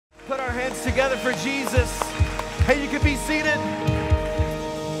Put our hands together for Jesus. Hey, you can be seated.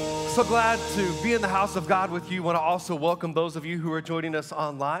 So glad to be in the house of God with you. Want to also welcome those of you who are joining us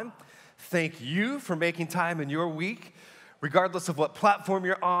online. Thank you for making time in your week, regardless of what platform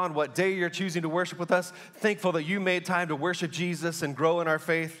you're on, what day you're choosing to worship with us. Thankful that you made time to worship Jesus and grow in our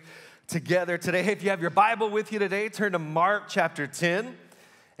faith together today. Hey, if you have your Bible with you today, turn to Mark chapter 10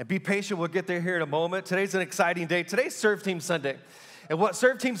 and be patient. We'll get there here in a moment. Today's an exciting day. Today's Serve Team Sunday. And what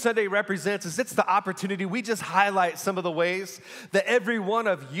Serve Team Sunday represents is it's the opportunity. We just highlight some of the ways that every one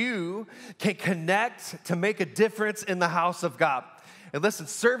of you can connect to make a difference in the house of God. And listen,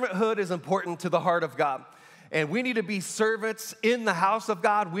 servanthood is important to the heart of God. And we need to be servants in the house of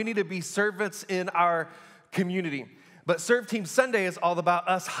God. We need to be servants in our community. But Serve Team Sunday is all about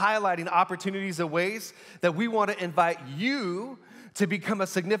us highlighting opportunities and ways that we want to invite you to become a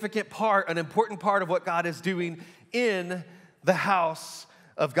significant part, an important part of what God is doing in the house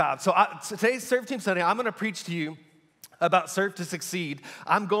of God. So today's Serve Team Sunday, I'm going to preach to you about Serve to Succeed.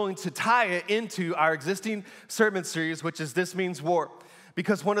 I'm going to tie it into our existing sermon series, which is This Means War.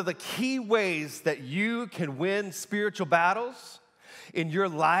 Because one of the key ways that you can win spiritual battles in your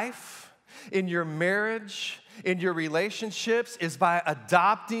life, in your marriage, in your relationships is by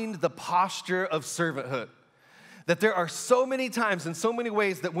adopting the posture of servanthood. That there are so many times in so many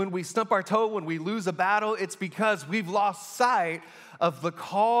ways that when we stump our toe, when we lose a battle, it's because we've lost sight of the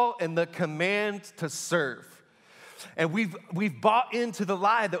call and the command to serve. And we've bought into the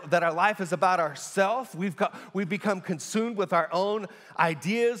lie that our life is about ourselves. We've become consumed with our own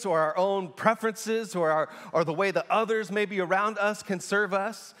ideas or our own preferences or the way that others maybe around us can serve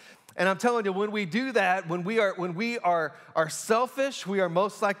us. And I'm telling you, when we do that, when we are selfish, we are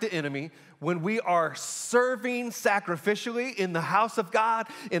most like the enemy. When we are serving sacrificially in the house of God,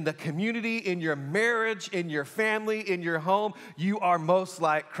 in the community, in your marriage, in your family, in your home, you are most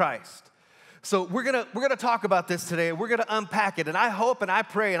like Christ. So we're gonna talk about this today. We're gonna unpack it. And I hope and I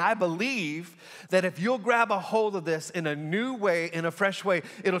pray and I believe that if you'll grab a hold of this in a new way, in a fresh way,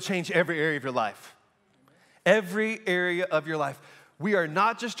 it'll change every area of your life. Every area of your life. We are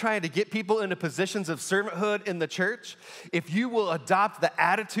not just trying to get people into positions of servanthood in the church. If you will adopt the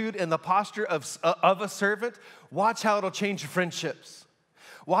attitude and the posture of a servant, watch how it'll change your friendships.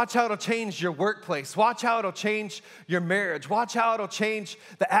 Watch how it'll change your workplace. Watch how it'll change your marriage. Watch how it'll change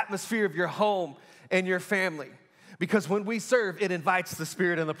the atmosphere of your home and your family. Because when we serve, it invites the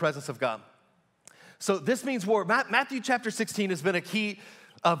Spirit and the presence of God. So this means war. Matthew chapter 16 has been a key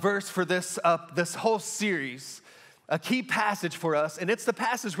verse for this whole series. A key passage for us, and it's the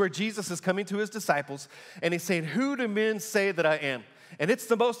passage where Jesus is coming to his disciples, and he's saying, "Who do men say that I am?" And it's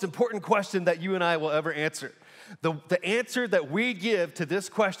the most important question that you and I will ever answer. The answer that we give to this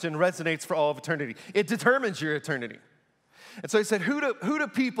question resonates for all of eternity. It determines your eternity. And so he said, who do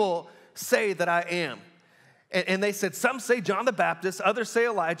people say that I am? And they said, some say John the Baptist, others say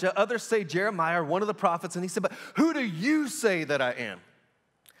Elijah, others say Jeremiah or one of the prophets. And he said, but who do you say that I am?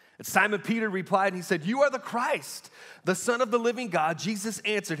 And Simon Peter replied, and he said, "You are the Christ, the Son of the living God." Jesus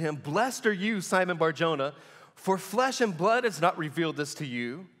answered him, "Blessed are you, Simon Bar-Jonah, for flesh and blood has not revealed this to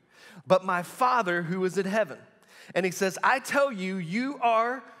you, but my Father who is in heaven." And he says, "I tell you, you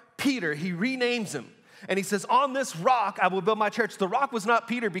are Peter." He renames him. And he says, "On this rock I will build my church." The rock was not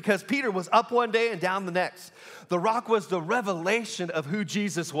Peter because Peter was up one day and down the next. The rock was the revelation of who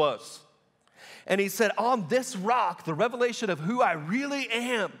Jesus was. And he said, on this rock, the revelation of who I really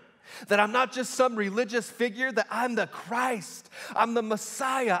am, that I'm not just some religious figure, that I'm the Christ, I'm the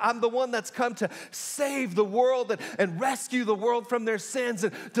Messiah, I'm the one that's come to save the world and rescue the world from their sins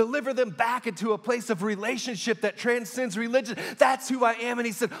and deliver them back into a place of relationship that transcends religion. That's who I am. And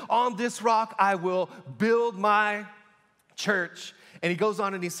he said, on this rock I will build my church. And he goes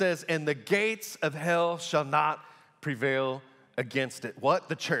on and he says, and the gates of hell shall not prevail against it. What?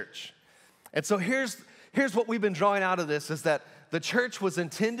 The church. And so here's what we've been drawing out of this is that the church was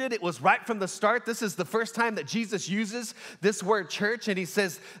intended, it was right from the start. This is the first time that Jesus uses this word church, and he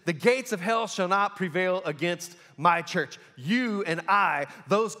says, the gates of hell shall not prevail against my church. You and I,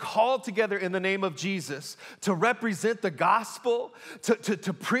 those called together in the name of Jesus to represent the gospel,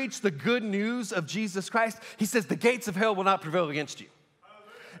 to preach the good news of Jesus Christ, he says the gates of hell will not prevail against you.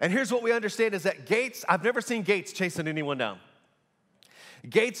 And here's what we understand is that gates, I've never seen gates chasing anyone down.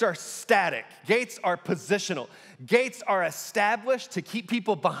 Gates are static. Gates are positional. Gates are established to keep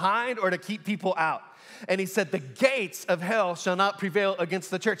people behind or to keep people out. And he said, the gates of hell shall not prevail against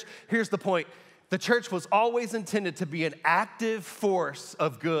the church. Here's the point. The church was always intended to be an active force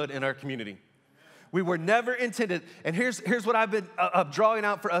of good in our community. We were never intended, and here's what I've been drawing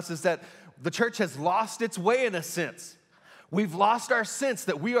out for us is that the church has lost its way in a sense. We've lost our sense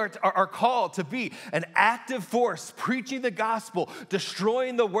that we are called to be an active force, preaching the gospel,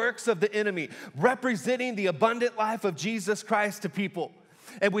 destroying the works of the enemy, representing the abundant life of Jesus Christ to people.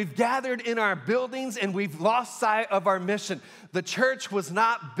 And we've gathered in our buildings and we've lost sight of our mission. The church was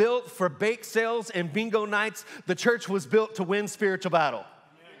not built for bake sales and bingo nights. The church was built to win spiritual battle.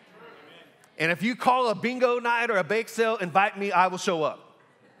 And if you call a bingo night or a bake sale, invite me, I will show up.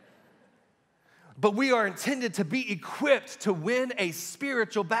 But we are intended to be equipped to win a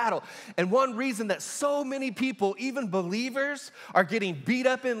spiritual battle. And one reason that so many people, even believers, are getting beat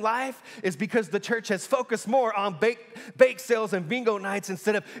up in life is because the church has focused more on bake sales and bingo nights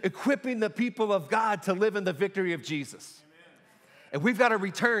instead of equipping the people of God to live in the victory of Jesus. And we've got to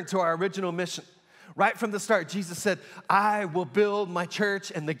return to our original mission. Right from the start, Jesus said, I will build my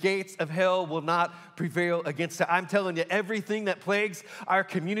church and the gates of hell will not prevail against it. I'm telling you, everything that plagues our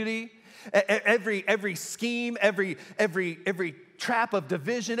community, every scheme, every trap of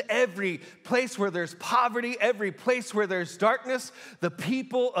division, every place where there's poverty, every place where there's darkness, the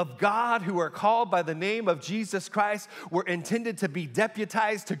people of God who are called by the name of Jesus Christ were intended to be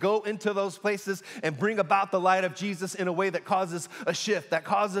deputized to go into those places and bring about the light of Jesus in a way that causes a shift, that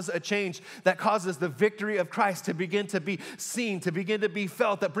causes a change, that causes the victory of Christ to begin to be seen, to begin to be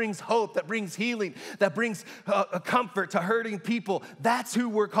felt, that brings hope, that brings healing, that brings a comfort to hurting people. That's who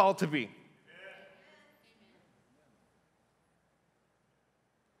we're called to be.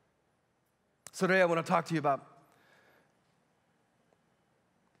 So today I want to talk to you about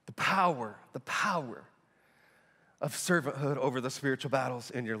the power of servanthood over the spiritual battles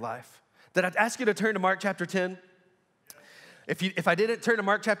in your life. Did I ask you to turn to Mark chapter 10? If I didn't, turn to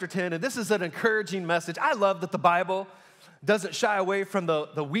Mark chapter 10, and this is an encouraging message. I love that the Bible doesn't shy away from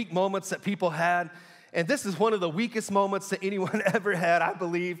the weak moments that people had. And this is one of the weakest moments that anyone ever had, I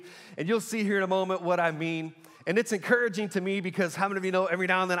believe. And you'll see here in a moment what I mean. And it's encouraging to me because how many of you know every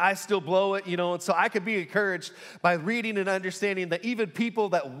now and then I still blow it, and so I could be encouraged by reading and understanding that even people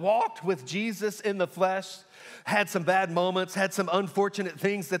that walked with Jesus in the flesh had some bad moments, had some unfortunate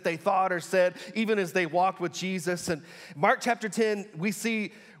things that they thought or said, even as they walked with Jesus. And Mark chapter 10, we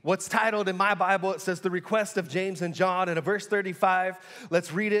see what's titled in my Bible, it says the request of James and John. And in verse 35,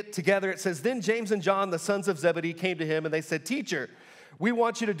 let's read it together. It says, then James and John, the sons of Zebedee, came to him and they said, teacher, we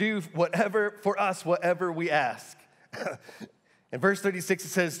want you to do whatever we ask. In verse 36, it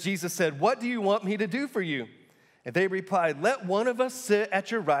says, Jesus said, what do you want me to do for you? And they replied, let one of us sit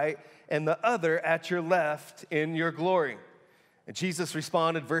at your right and the other at your left in your glory. And Jesus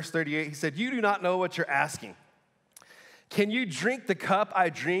responded, verse 38, he said, you do not know what you're asking. Can you drink the cup I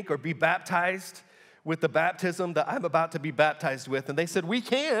drink or be baptized with the baptism that I'm about to be baptized with? And they said, we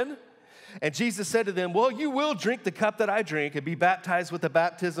can. And Jesus said to them, well, you will drink the cup that I drink and be baptized with the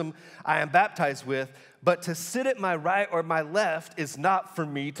baptism I am baptized with, but to sit at my right or my left is not for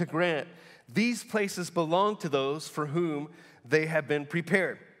me to grant. These places belong to those for whom they have been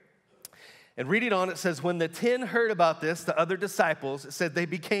prepared. And reading on, it says, when the 10 heard about this, the other disciples, it said they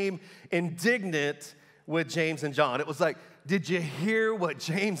became indignant with James and John. It was like, did you hear what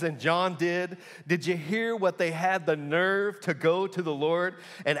James and John did? Did you hear what they had the nerve to go to the Lord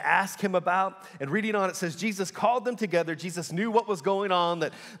and ask him about? And reading on, it says, Jesus called them together. Jesus knew what was going on,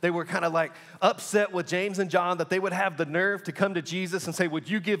 that they were kind of like upset with James and John, that they would have the nerve to come to Jesus and say, would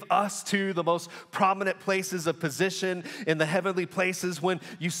you give us two the most prominent places of position in the heavenly places when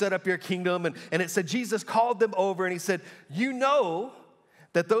you set up your kingdom? And it said, Jesus called them over and he said, you know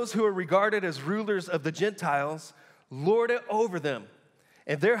that those who are regarded as rulers of the Gentiles lord it over them,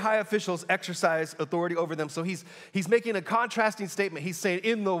 and their high officials exercise authority over them. So he's making a contrasting statement. He's saying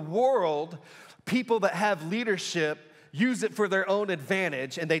in the world, people that have leadership use it for their own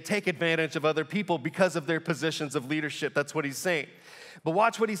advantage, and they take advantage of other people because of their positions of leadership. That's what he's saying. But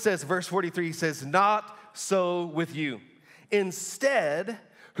watch what he says. Verse 43, he says, not so with you. Instead,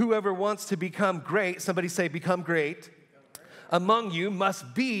 whoever wants to become great, somebody say become great, among you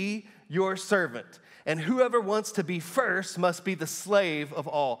must be your servant. And whoever wants to be first must be the slave of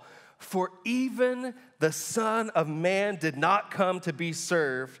all. For even the Son of Man did not come to be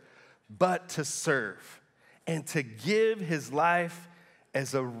served, but to serve, and to give his life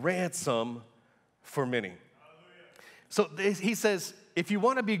as a ransom for many. So he says, if you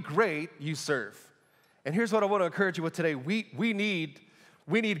want to be great, you serve. And here's what I want to encourage you with today. We need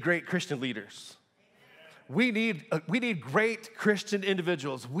great Christian leaders. We need great Christian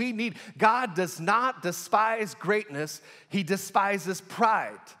individuals. God does not despise greatness. He despises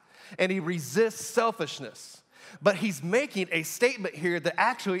pride, and he resists selfishness. but he's making a statement here that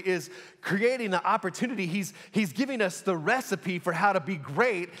actually is creating an opportunity. He's giving us the recipe for how to be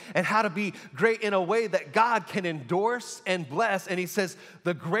great and how to be great in a way that God can endorse and bless. And he says,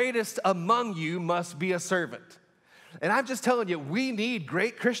 the greatest among you must be a servant. And I'm just telling you, we need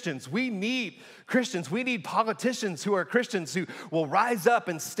great Christians. We need Christians. We need politicians who are Christians who will rise up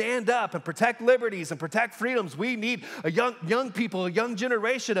and stand up and protect liberties and protect freedoms. We need a young people, a young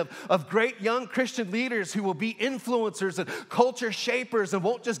generation of great young Christian leaders who will be influencers and culture shapers and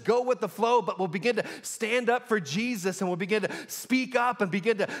won't just go with the flow, but will begin to stand up for Jesus and will begin to speak up and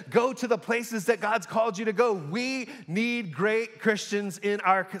begin to go to the places that God's called you to go. We need great Christians in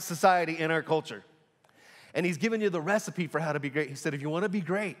our society, in our culture. And he's given you the recipe for how to be great. He said, if you want to be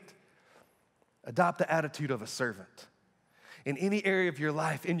great, adopt the attitude of a servant. In any area of your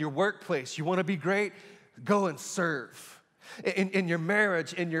life, in your workplace, you want to be great, go and serve. In your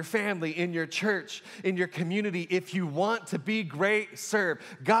marriage, in your family, in your church, in your community, if you want to be great, serve.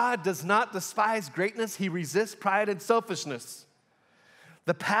 God does not despise greatness. He resists pride and selfishness.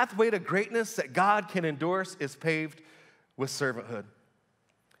 The pathway to greatness that God can endorse is paved with servanthood.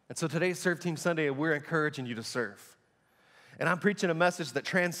 And so today's Serve Team Sunday, we're encouraging you to serve. And I'm preaching a message that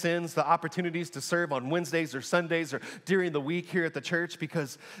transcends the opportunities to serve on Wednesdays or Sundays or during the week here at the church,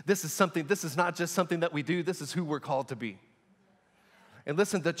 because this is not just something that we do, this is who we're called to be. And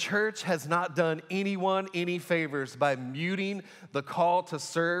listen, the church has not done anyone any favors by muting the call to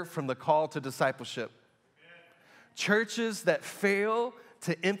serve from the call to discipleship. Churches that fail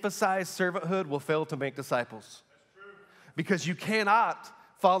to emphasize servanthood will fail to make disciples. Because you cannot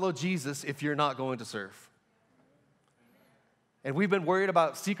follow Jesus if you're not going to serve. And we've been worried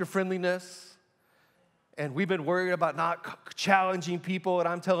about seeker friendliness, and we've been worried about not challenging people, and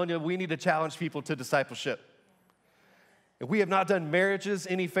I'm telling you, we need to challenge people to discipleship. And we have not done marriages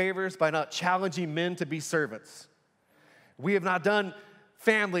any favors by not challenging men to be servants. We have not done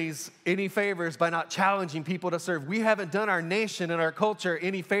families any favors by not challenging people to serve. We haven't done our nation and our culture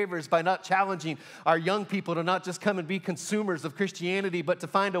any favors by not challenging our young people to not just come and be consumers of Christianity, but to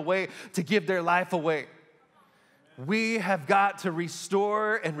find a way to give their life away. We have got to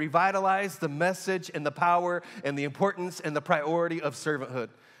restore and revitalize the message and the power and the importance and the priority of servanthood.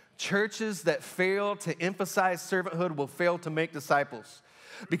 Churches that fail to emphasize servanthood will fail to make disciples.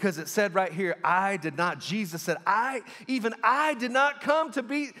 Because it said right here, Jesus said, I did not come to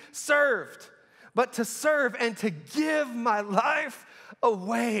be served, but to serve and to give my life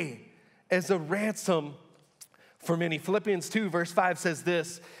away as a ransom for many. Philippians 2 verse 5 says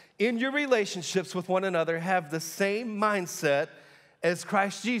this, in your relationships with one another, have the same mindset as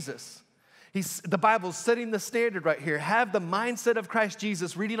Christ Jesus. The Bible's setting the standard right here. Have the mindset of Christ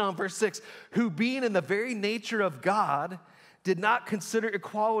Jesus, reading on verse 6, who being in the very nature of God, did not consider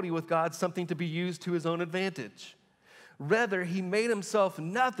equality with God something to be used to his own advantage. Rather, he made himself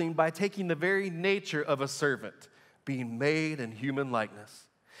nothing by taking the very nature of a servant, being made in human likeness.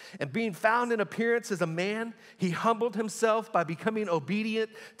 And being found in appearance as a man, he humbled himself by becoming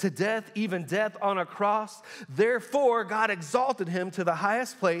obedient to death, even death on a cross. Therefore, God exalted him to the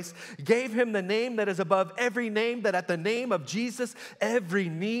highest place, gave him the name that is above every name, that at the name of Jesus, every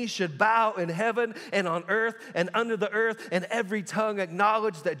knee should bow in heaven and on earth and under the earth, and every tongue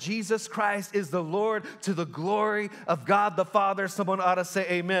acknowledge that Jesus Christ is the Lord, to the glory of God the Father. Someone ought to say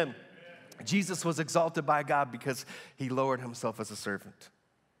amen. Amen. Jesus was exalted by God because he lowered himself as a servant.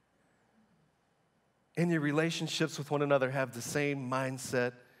 In your relationships with one another, have the same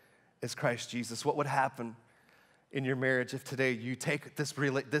mindset as Christ Jesus. What would happen in your marriage if today you take this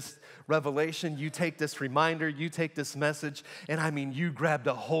revelation, you take this reminder, you take this message, and I mean you grabbed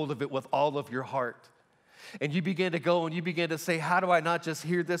a hold of it with all of your heart. And you begin to go and you begin to say, how do I not just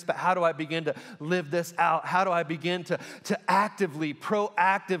hear this, but how do I begin to live this out? How do I begin to actively,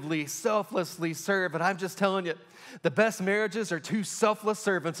 proactively, selflessly serve? And I'm just telling you, the best marriages are two selfless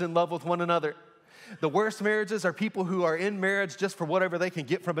servants in love with one another. The worst marriages are people who are in marriage just for whatever they can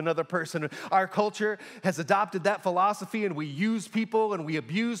get from another person. Our culture has adopted that philosophy, and we use people and we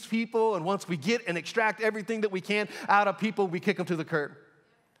abuse people, and once we get and extract everything that we can out of people, we kick them to the curb.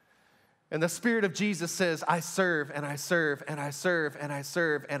 And the Spirit of Jesus says, I serve, and I serve, and I serve, and I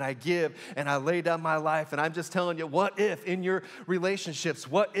serve, and I give, and I lay down my life. And I'm just telling you, what if in your relationships,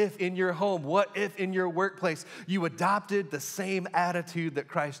 what if in your home, what if in your workplace, you adopted the same attitude that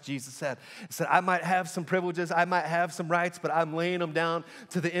Christ Jesus had? He said, I might have some privileges, I might have some rights, but I'm laying them down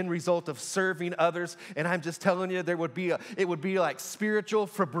to the end result of serving others. And I'm just telling you, it would be like spiritual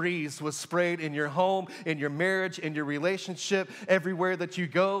Febreze was sprayed in your home, in your marriage, in your relationship, everywhere that you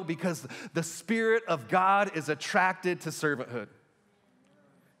go, because the Spirit of God is attracted to servanthood.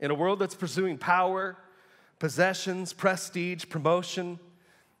 In a world that's pursuing power, possessions, prestige, promotion,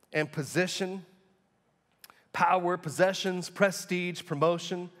 and position. Power, possessions, prestige,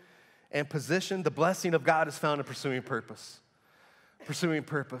 promotion, and position. The blessing of God is found in pursuing purpose. Pursuing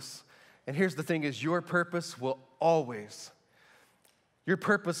purpose. And here's the thing is your purpose will always be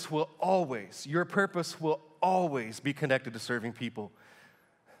connected to serving people.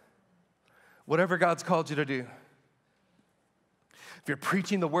 Whatever God's called you to do. If you're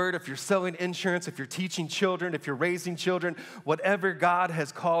preaching the word, if you're selling insurance, if you're teaching children, if you're raising children, whatever God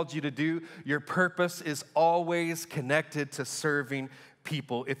has called you to do, your purpose is always connected to serving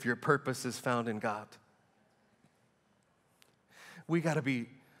people if your purpose is found in God. We got to be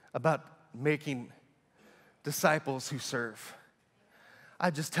about making disciples who serve.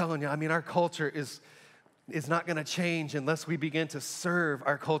 I'm just telling you, our culture is not going to change unless we begin to serve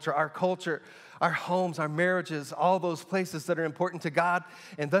our culture, our homes, our marriages, all those places that are important to God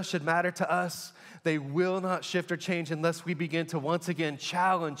and thus should matter to us. They will not shift or change unless we begin to once again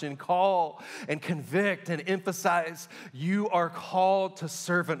challenge and call and convict and emphasize you are called to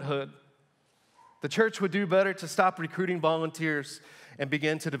servanthood. The church would do better to stop recruiting volunteers and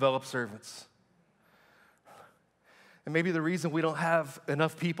begin to develop servants. And maybe the reason we don't have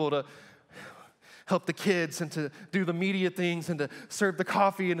enough people to help the kids and to do the media things and to serve the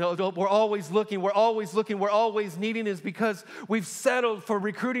coffee and we're always needing is because we've settled for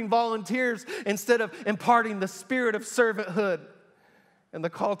recruiting volunteers instead of imparting the spirit of servanthood and the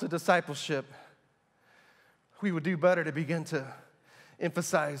call to discipleship. We would do better to begin to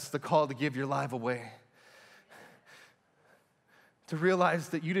emphasize the call to give your life away. To realize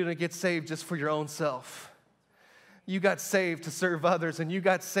that you didn't get saved just for your own self. You got saved to serve others, and you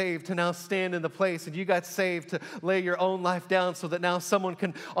got saved to now stand in the place, and you got saved to lay your own life down so that now someone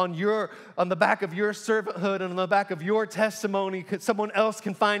can, on the back of your servanthood and on the back of your testimony, someone else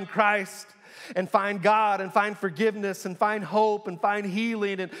can find Christ and find God and find forgiveness and find hope and find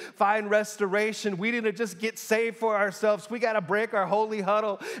healing and find restoration. We didn't just get saved for ourselves. We got to break our holy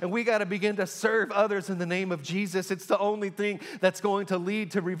huddle and we got to begin to serve others in the name of Jesus. It's the only thing that's going to lead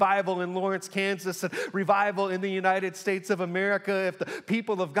to revival in Lawrence, Kansas, and revival in the United States of America if the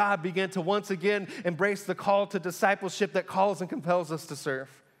people of God begin to once again embrace the call to discipleship that calls and compels us to serve.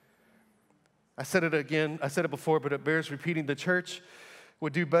 I said it before, but it bears repeating. The church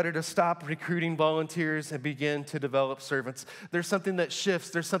would do better to stop recruiting volunteers and begin to develop servants. There's something that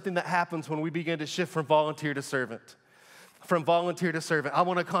shifts. There's something that happens when we begin to shift from volunteer to servant. From volunteer to servant. I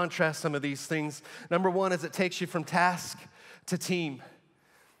want to contrast some of these things. Number one is it takes you from task to team.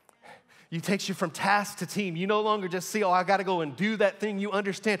 It takes you from task to team. You no longer just see, I got to go and do that thing. You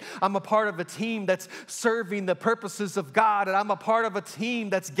understand, I'm a part of a team that's serving the purposes of God, and I'm a part of a team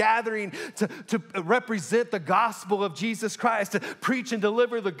that's gathering to represent the gospel of Jesus Christ, to preach and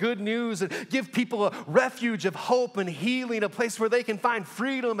deliver the good news and give people a refuge of hope and healing, a place where they can find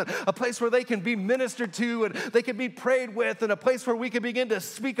freedom, and a place where they can be ministered to and they can be prayed with, and a place where we can begin to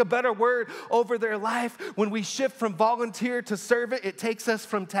speak a better word over their life. When we shift from volunteer to servant, it takes us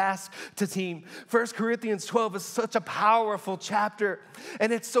from task to team. 1 Corinthians 12 is such a powerful chapter,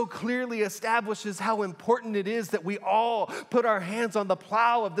 and it so clearly establishes how important it is that we all put our hands on the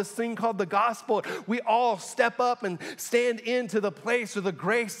plow of this thing called the gospel. We all step up and stand into the place or the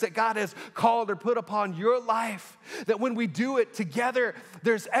grace that God has called or put upon your life. That when we do it together,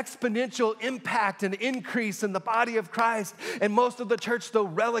 there's exponential impact and increase in the body of Christ. And most of the church, though,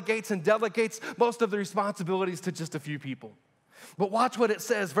 relegates and delegates most of the responsibilities to just a few people. But watch what it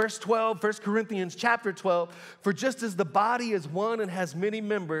says, verse 12, 1 Corinthians chapter 12. For just as the body is one and has many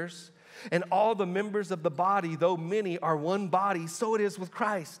members, and all the members of the body, though many, are one body, so it is with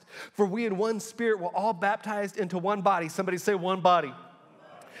Christ. For we in one spirit were all baptized into one body. Somebody say one body.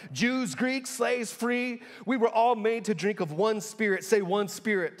 Jews, Greeks, slaves, free, we were all made to drink of one spirit. Say one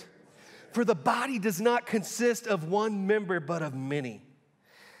spirit. For the body does not consist of one member, but of many.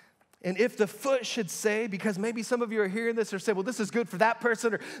 And if the foot should say, because maybe some of you are hearing this or say, well, this is good for that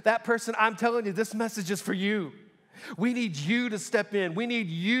person or that person, I'm telling you, this message is for you. We need you to step in. We need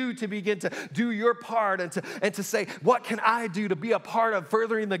you to begin to do your part and to say, what can I do to be a part of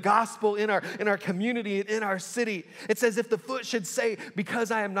furthering the gospel in our community and in our city? It says, if the foot should say, because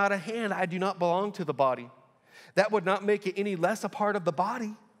I am not a hand, I do not belong to the body, that would not make it any less a part of the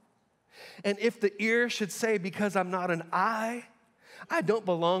body. And if the ear should say, because I'm not an eye, I don't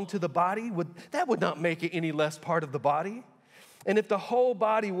belong to the body, that would not make it any less part of the body. And if the whole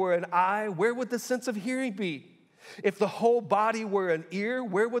body were an eye, where would the sense of hearing be? If the whole body were an ear,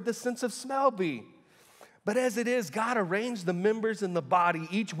 where would the sense of smell be? But as it is, God arranged the members in the body,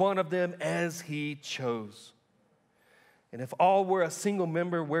 each one of them as he chose. And if all were a single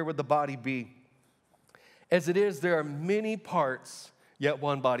member, where would the body be? As it is, there are many parts, yet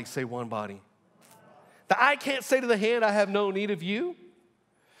one body. Say one body. The eye can't say to the hand, I have no need of you.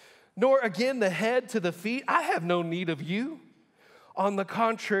 Nor again the head to the feet, I have no need of you. On the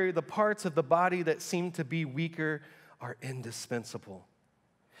contrary, the parts of the body that seem to be weaker are indispensable.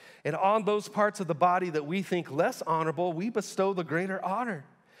 And on those parts of the body that we think less honorable, we bestow the greater honor.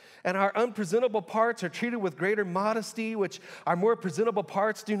 And our unpresentable parts are treated with greater modesty, which our more presentable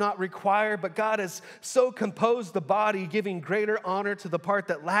parts do not require. But God has so composed the body, giving greater honor to the part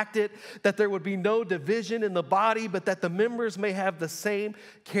that lacked it, that there would be no division in the body, but that the members may have the same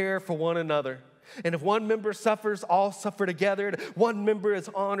care for one another. And if one member suffers, all suffer together. And if one member is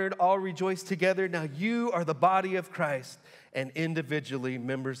honored, all rejoice together. Now you are the body of Christ and individually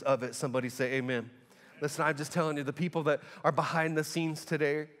members of it. Somebody say amen. Listen, I'm just telling you, the people that are behind the scenes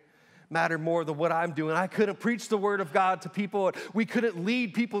today matter more than what I'm doing. I couldn't preach the word of God to people. We couldn't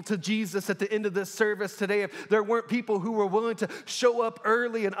lead people to Jesus at the end of this service today if there weren't people who were willing to show up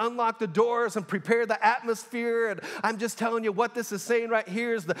early and unlock the doors and prepare the atmosphere. And I'm just telling you what this is saying right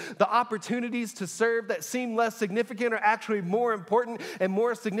here is the opportunities to serve that seem less significant are actually more important and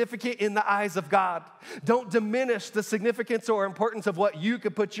more significant in the eyes of God. Don't diminish the significance or importance of what you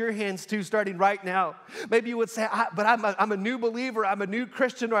could put your hands to starting right now. Maybe you would say, but I'm a new believer, I'm a new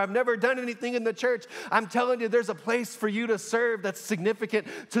Christian, or I've never done anything in the church. I'm telling you, there's a place for you to serve that's significant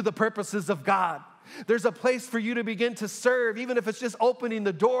to the purposes of God. There's a place for you to begin to serve, even if it's just opening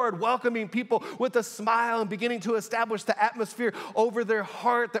the door and welcoming people with a smile and beginning to establish the atmosphere over their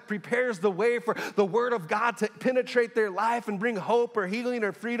heart that prepares the way for the word of God to penetrate their life and bring hope or healing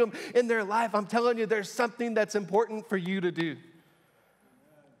or freedom in their life. I'm telling you, there's something that's important for you to do.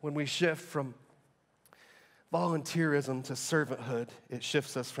 When we shift from volunteerism to servanthood, it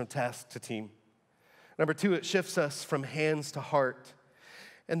shifts us from task to team. Number two, it shifts us from hands to heart.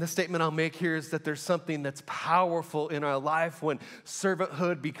 And the statement I'll make here is that there's something that's powerful in our life when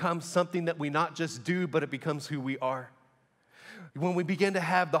servanthood becomes something that we not just do, but it becomes who we are. When we begin to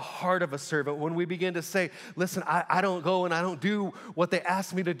have the heart of a servant, when we begin to say, listen, I don't go and I don't do what they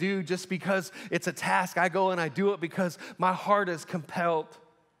ask me to do just because it's a task. I go and I do it because my heart is compelled.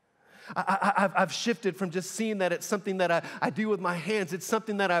 I've shifted from just seeing that it's something that I do with my hands. It's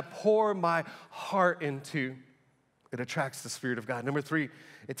something that I pour my heart into. It attracts the Spirit of God. Number three,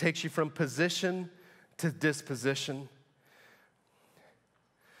 it takes you from position to disposition.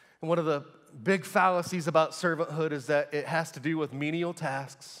 And one of the big fallacies about servanthood is that it has to do with menial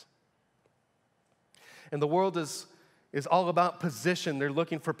tasks. And the world is all about position. They're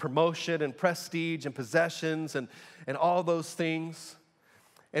looking for promotion and prestige and possessions and all those things.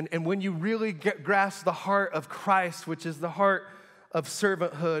 And when you really grasp the heart of Christ, which is the heart of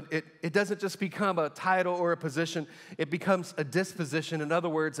servanthood, it doesn't just become a title or a position. It becomes a disposition, in other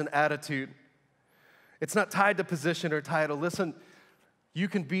words, an attitude. It's not tied to position or title. Listen, you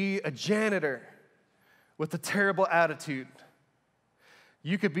can be a janitor with a terrible attitude.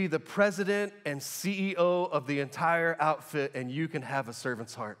 You could be the president and CEO of the entire outfit, and you can have a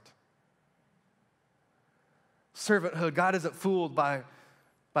servant's heart. Servanthood, God isn't fooled by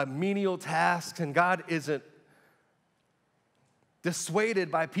menial tasks, and God isn't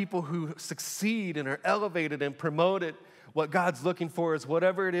dissuaded by people who succeed and are elevated and promoted. What God's looking for is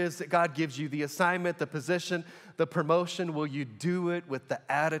whatever it is that God gives you, the assignment, the position, the promotion, will you do it with the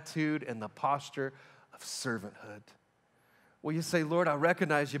attitude and the posture of servanthood? Will you say, Lord, I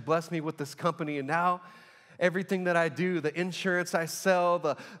recognize you blessed me with this company, and now everything that I do, the insurance I sell,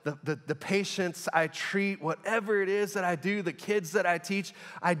 the patients I treat, whatever it is that I do, the kids that I teach,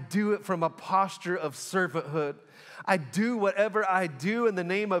 I do it from a posture of servanthood. I do whatever I do in the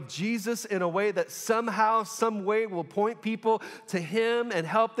name of Jesus in a way that somehow, some way will point people to Him and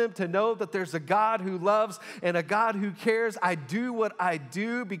help them to know that there's a God who loves and a God who cares. I do what I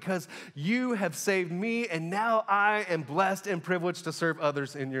do because you have saved me, and now I am blessed and privileged to serve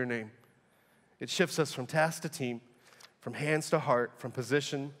others in your name. It shifts us from task to team, from hands to heart, from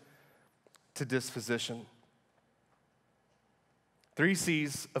position to disposition. 3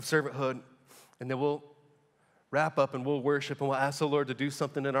 C's of servanthood, and then we'll wrap up and we'll worship and we'll ask the Lord to do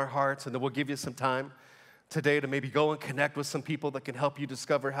something in our hearts, and then we'll give you some time today to maybe go and connect with some people that can help you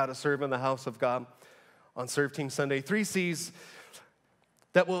discover how to serve in the house of God on Serve Team Sunday. 3 C's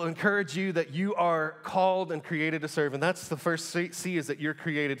that will encourage you that you are called and created to serve, and that's the first C is that you're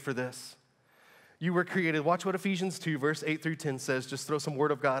created for this. You were created. Watch what Ephesians 2, verse 8 through 10 says. Just throw some word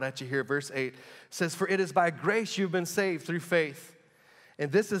of God at you here. Verse 8 says, "For it is by grace you've been saved through faith.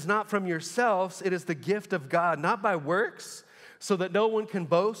 And this is not from yourselves. It is the gift of God, not by works, so that no one can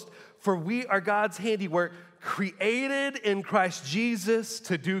boast. For we are God's handiwork, created in Christ Jesus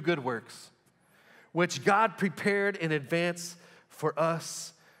to do good works, which God prepared in advance for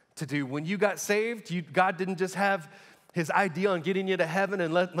us to do. When you got saved, God didn't just have his idea on getting you to heaven,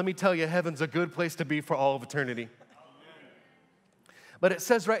 and let me tell you, heaven's a good place to be for all of eternity. But it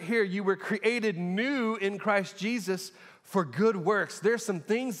says right here, you were created new in Christ Jesus for good works. There's some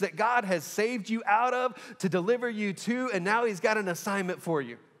things that God has saved you out of to deliver you to, and now he's got an assignment for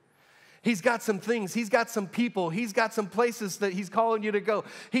you. He's got some things, he's got some people, he's got some places that he's calling you to go.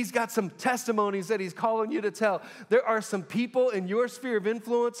 He's got some testimonies that he's calling you to tell. There are some people in your sphere of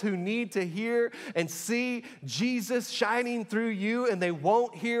influence who need to hear and see Jesus shining through you, and they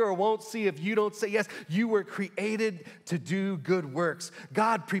won't hear or won't see if you don't say yes. You were created to do good works.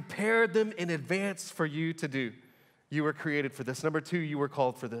 God prepared them in advance for you to do. You were created for this. Number 2, you were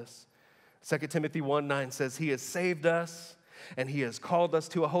called for this. 2 Timothy 1:9 says, he has saved us and he has called us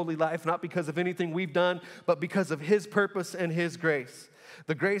to a holy life, not because of anything we've done, but because of his purpose and his grace.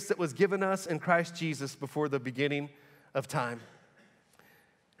 The grace that was given us in Christ Jesus before the beginning of time.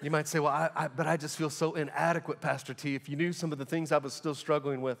 You might say, well, but I just feel so inadequate, Pastor T. If you knew some of the things I was still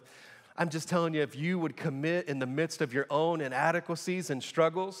struggling with. I'm just telling you, if you would commit in the midst of your own inadequacies and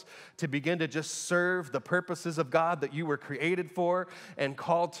struggles to begin to just serve the purposes of God that you were created for and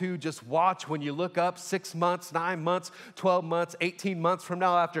called to, just watch when you look up 6 months, 9 months, 12 months, 18 months from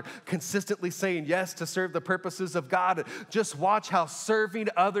now after consistently saying yes to serve the purposes of God, just watch how serving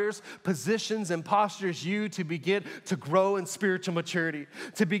others positions and postures you to begin to grow in spiritual maturity,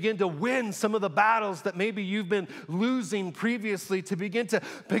 to begin to win some of the battles that maybe you've been losing previously, to begin to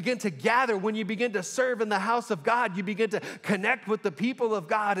gather. When you begin to serve in the house of God, you begin to connect with the people of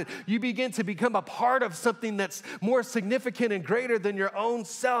God, and you begin to become a part of something that's more significant and greater than your own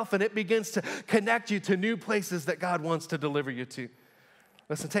self, and it begins to connect you to new places that God wants to deliver you to.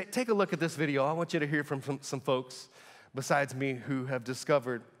 Listen, take a look at this video. I want you to hear from some folks besides me who have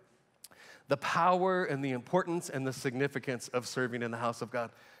discovered the power and the importance and the significance of serving in the house of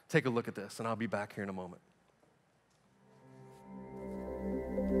God. Take a look at this, and I'll be back here in a moment.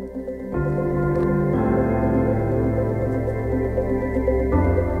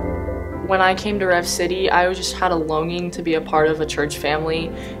 When I came to Rev City, I just had a longing to be a part of a church family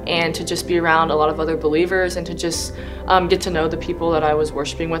and to just be around a lot of other believers and to just get to know the people that I was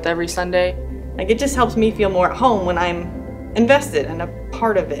worshiping with every Sunday. Like, it just helps me feel more at home when I'm invested and a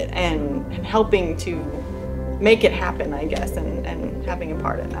part of it and helping to make it happen, I guess, and having a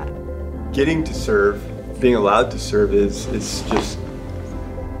part in that. Getting to serve, being allowed to serve is just,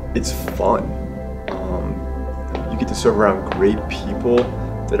 it's fun. You get to serve around great people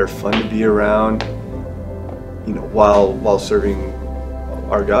that are fun to be around, you know, while serving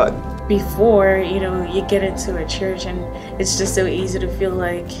our God. Before, you get into a church and it's just so easy to feel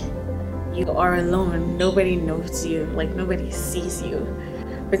like you are alone. Nobody knows you, like nobody sees you.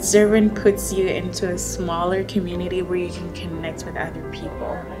 But serving puts you into a smaller community where you can connect with other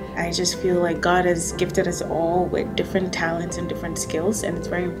people. I just feel like God has gifted us all with different talents and different skills, and it's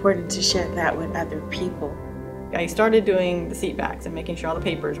very important to share that with other people. I started doing the seat backs and making sure all the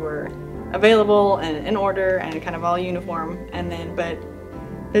papers were available and in order and kind of all uniform. But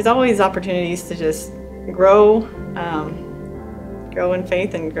there's always opportunities to just grow in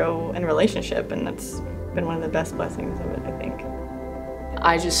faith and grow in relationship, and that's been one of the best blessings of it, I think.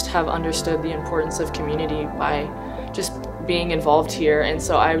 I just have understood the importance of community by just being involved here, and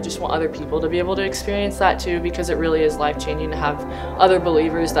so I just want other people to be able to experience that too, because it really is life-changing to have other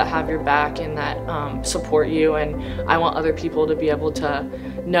believers that have your back and that support you, and I want other people to be able to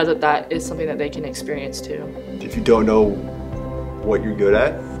know that that is something that they can experience too. If you don't know what you're good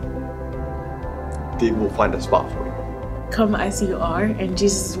at, they will find a spot for you. Come as you are, and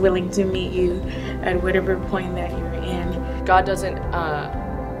Jesus is willing to meet you at whatever point that you're in. God doesn't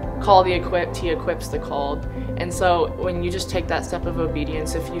call the equipped, he equips the called. And so when you just take that step of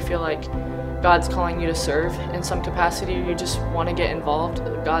obedience, if you feel like God's calling you to serve in some capacity, or you just want to get involved,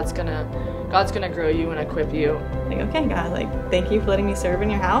 God's gonna grow you and equip you. Like, okay, God, thank you for letting me serve in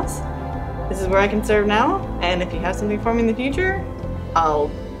your house. This is where I can serve now, and if you have something for me in the future,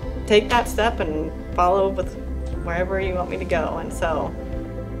 I'll take that step and follow with wherever you want me to go. And so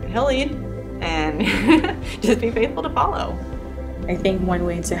he'll lead, and just be faithful to follow. I think one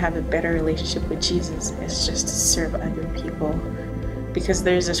way to have a better relationship with Jesus is just to serve other people. Because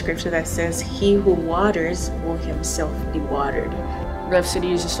there's a scripture that says, he who waters will himself be watered. Rev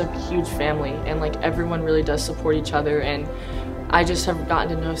City is just a huge family, and everyone really does support each other, and I just have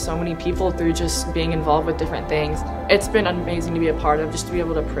gotten to know so many people through just being involved with different things. It's been amazing to be a part of, just to be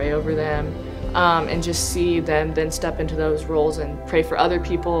able to pray over them and just see them then step into those roles and pray for other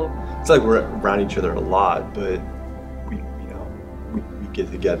people. It's like we're around each other a lot, but we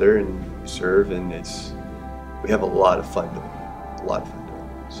get together and serve, and we have a lot of fun doing it. A lot of fun doing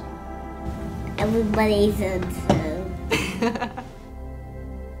it. So. Everybody said so.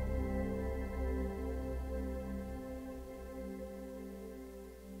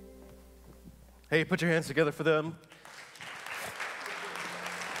 Hey, put your hands together for them.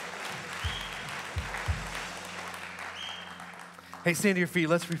 Hey, stand to your feet.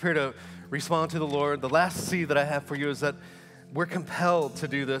 Let's prepare to respond to the Lord. The last C that I have for you is that we're compelled to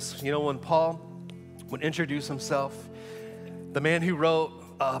do this. You know, when Paul would introduce himself, the man who wrote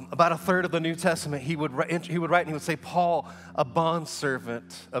about a third of the New Testament, he would write and he would say, Paul, a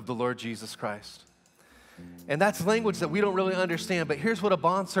bondservant of the Lord Jesus Christ. And that's language that we don't really understand, but here's what a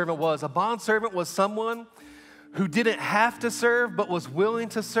bondservant was. A bondservant was someone who didn't have to serve but was willing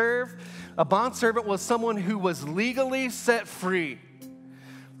to serve. A bondservant was someone who was legally set free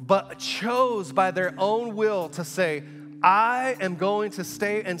but chose by their own will to say, I am going to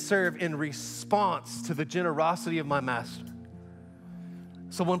stay and serve in response to the generosity of my master.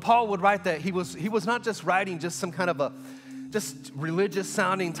 So when Paul would write that, he was not just writing just some kind of a just religious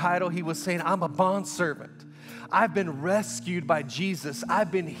sounding title. He was saying, I'm a bondservant. I've been rescued by Jesus.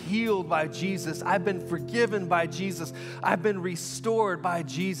 I've been healed by Jesus. I've been forgiven by Jesus. I've been restored by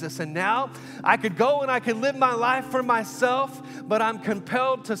Jesus. And now I could go and I could live my life for myself, but I'm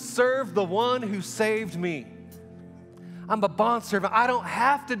compelled to serve the one who saved me. I'm a bondservant. I don't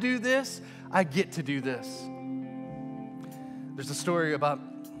have to do this. I get to do this. There's a story about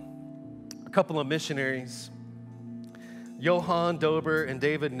a couple of missionaries, Johann Dober and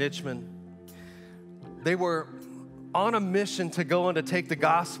David Nitschmann. They were on a mission to go and to take the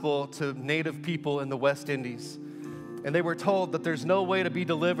gospel to native people in the West Indies. And they were told that there's no way to be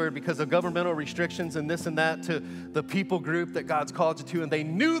delivered because of governmental restrictions and this and that to the people group that God's called you to. And they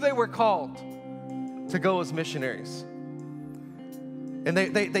knew they were called to go as missionaries. And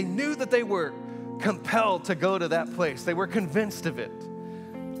they knew that they were compelled to go to that place. They were convinced of it.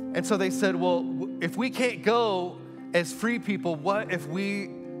 And so they said, well, if we can't go as free people, what if we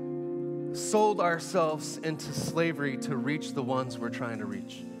sold ourselves into slavery to reach the ones we're trying to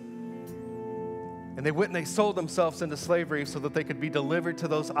reach? And they went and they sold themselves into slavery so that they could be delivered to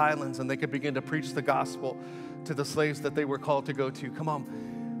those islands and they could begin to preach the gospel to the slaves that they were called to go to. Come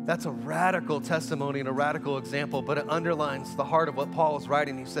on, that's a radical testimony and a radical example, but it underlines the heart of what Paul is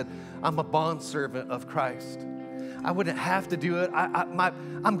writing. He said, I'm a bondservant of Christ. I wouldn't have to do it.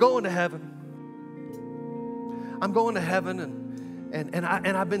 I'm going to heaven. I'm going to heaven and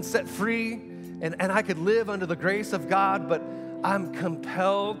I've been set free and I could live under the grace of God, but I'm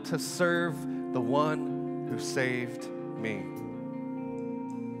compelled to serve the one who saved me.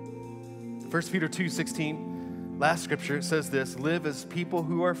 1 Peter 2:16, last scripture, it says this, live as people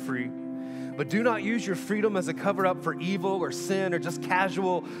who are free, but do not use your freedom as a cover up for evil or sin or just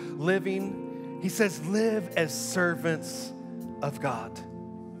casual living. He says, live as servants of God.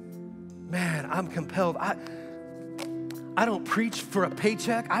 Man, I'm compelled. I don't preach for a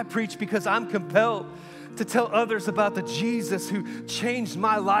paycheck. I preach because I'm compelled to tell others about the Jesus who changed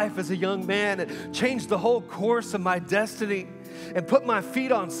my life as a young man and changed the whole course of my destiny and put my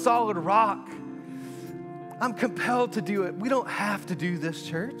feet on solid rock. I'm compelled to do it. We don't have to do this,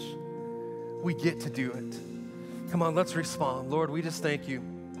 church. We get to do it. Come on, let's respond. Lord, we just thank you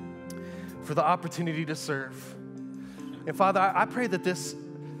for the opportunity to serve. And Father, I pray that this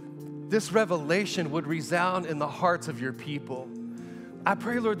revelation would resound in the hearts of your people. I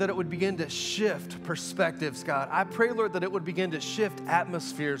pray, Lord, that it would begin to shift perspectives, God. I pray, Lord, that it would begin to shift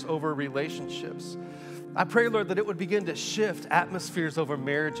atmospheres over relationships. I pray, Lord, that it would begin to shift atmospheres over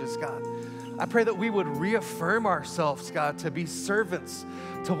marriages, God. I pray that we would reaffirm ourselves, God, to be servants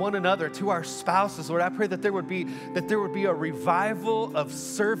to one another, to our spouses. Lord, I pray that there would be a revival of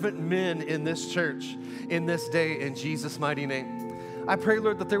servant men in this church in this day, in Jesus' mighty name. I pray,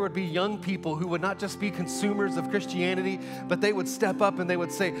 Lord, that there would be young people who would not just be consumers of Christianity, but they would step up and they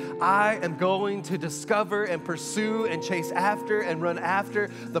would say, I am going to discover and pursue and chase after and run after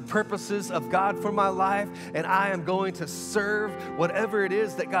the purposes of God for my life, and I am going to serve whatever it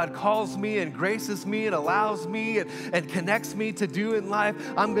is that God calls me and graces me and allows me and connects me to do in life.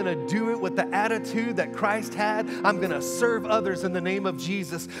 I'm going to do it with the attitude that Christ had. I'm going to serve others in the name of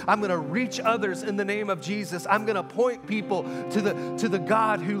Jesus. I'm going to reach others in the name of Jesus. I'm going to point people to the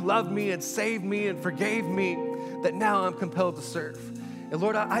God who loved me and saved me and forgave me, that now I'm compelled to serve. And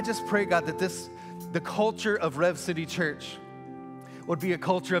Lord, I just pray, God, that the culture of Rev City Church would be a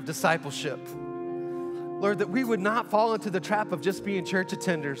culture of discipleship. Lord, that we would not fall into the trap of just being church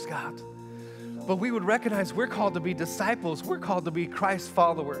attenders, God, but we would recognize we're called to be disciples. We're called to be Christ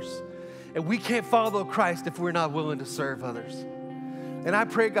followers. And we can't follow Christ if we're not willing to serve others. And I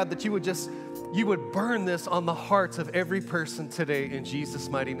pray, God, that you would burn this on the hearts of every person today in Jesus'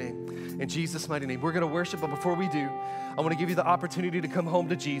 mighty name. In Jesus' mighty name. We're going to worship, but before we do, I want to give you the opportunity to come home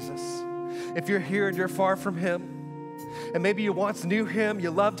to Jesus. If you're here and you're far from him, and maybe you once knew him, you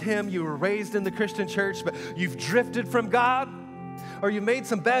loved him, you were raised in the Christian church, but you've drifted from God, or you made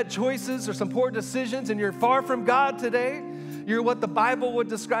some bad choices or some poor decisions and you're far from God today, you're what the Bible would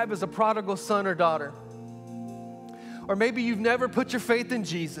describe as a prodigal son or daughter. Or maybe you've never put your faith in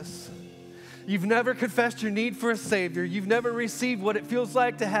Jesus. You've never confessed your need for a Savior. You've never received what it feels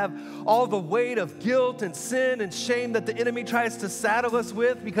like to have all the weight of guilt and sin and shame that the enemy tries to saddle us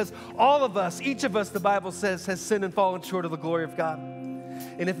with, because all of us, each of us, the Bible says, has sinned and fallen short of the glory of God.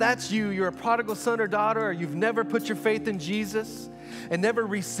 And if that's you, you're a prodigal son or daughter, or you've never put your faith in Jesus and never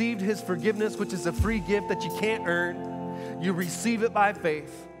received his forgiveness, which is a free gift that you can't earn, you receive it by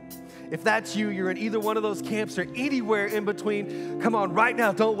faith. If that's you, you're in either one of those camps or anywhere in between, come on, right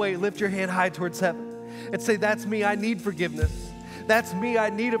now, don't wait. Lift your hand high towards heaven and say, that's me, I need forgiveness. That's me, I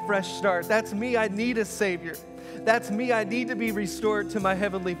need a fresh start. That's me, I need a Savior. That's me, I need to be restored to my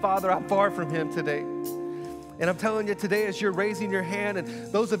Heavenly Father. I'm far from him today. And I'm telling you today, as you're raising your hand, and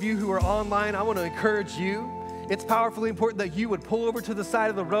those of you who are online, I want to encourage you. It's powerfully important that you would pull over to the side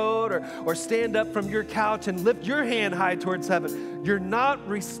of the road or stand up from your couch and lift your hand high towards heaven. You're not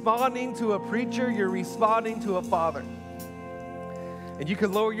responding to a preacher, you're responding to a Father. And you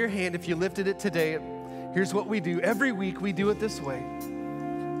can lower your hand if you lifted it today. Here's what we do. Every week we do it this way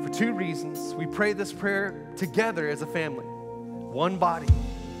for two reasons. We pray this prayer together as a family. One body,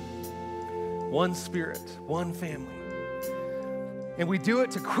 one spirit, one family. And we do it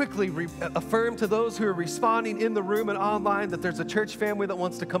to quickly affirm to those who are responding in the room and online that there's a church family that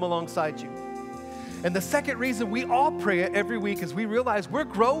wants to come alongside you. And the second reason we all pray it every week is we realize we're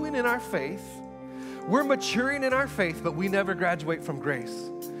growing in our faith, we're maturing in our faith, but we never graduate from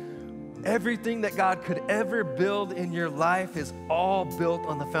grace. Everything that God could ever build in your life is all built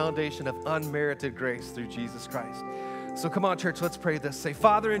on the foundation of unmerited grace through Jesus Christ. So come on, church, let's pray this. Say,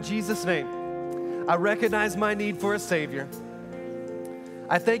 Father, in Jesus' name, I recognize my need for a Savior.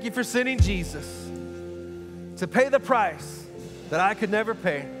 I thank you for sending Jesus to pay the price that I could never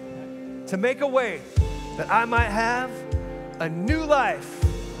pay, to make a way that I might have a new life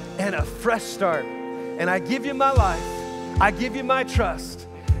and a fresh start. And I give you my life. I give you my trust.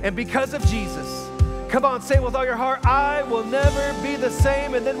 And because of Jesus, come on, say with all your heart, I will never be the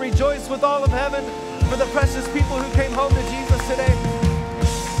same, and then rejoice with all of heaven for the precious people who came home.